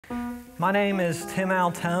My name is Tim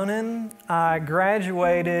Altonen. I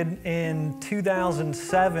graduated in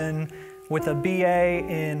 2007 with a BA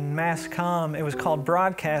in Mass Comm. It was called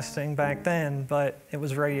broadcasting back then, but it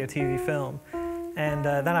was radio, TV, film. And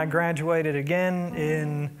then I graduated again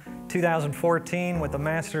in 2014 with a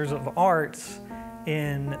Master's of Arts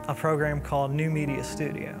in a program called New Media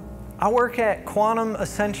Studio. I work at Quantum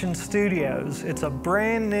Ascension Studios. It's a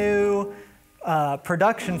brand new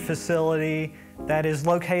production facility that is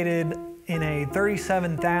located in a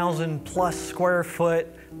 37,000 plus square foot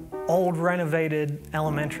old renovated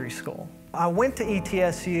elementary school. I went to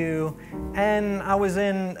ETSU and I was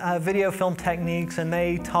in video film techniques, and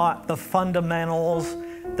they taught the fundamentals,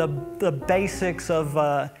 the basics of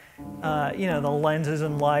you know, the lenses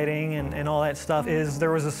and lighting and all that stuff.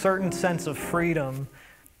 There was a certain sense of freedom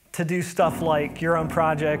to do stuff like your own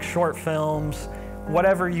projects, short films,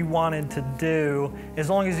 whatever you wanted to do, as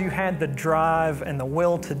long as you had the drive and the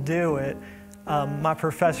will to do it. My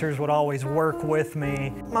professors would always work with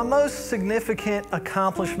me. My most significant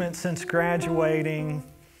accomplishment since graduating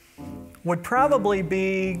would probably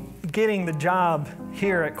be getting the job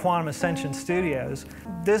here at Quantum Ascension Studios.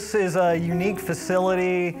 This is a unique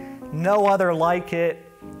facility, no other like it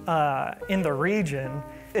in the region.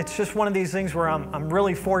 It's just one of these things where I'm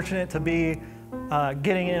really fortunate to be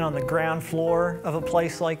getting in on the ground floor of a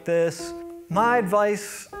place like this. My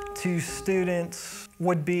advice to students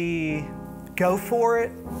would be go for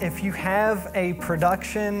it. If you have a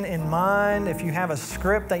production in mind, if you have a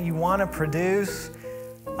script that you want to produce,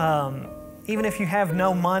 even if you have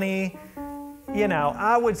no money, you know,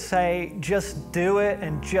 I would say just do it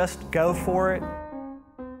and just go for it.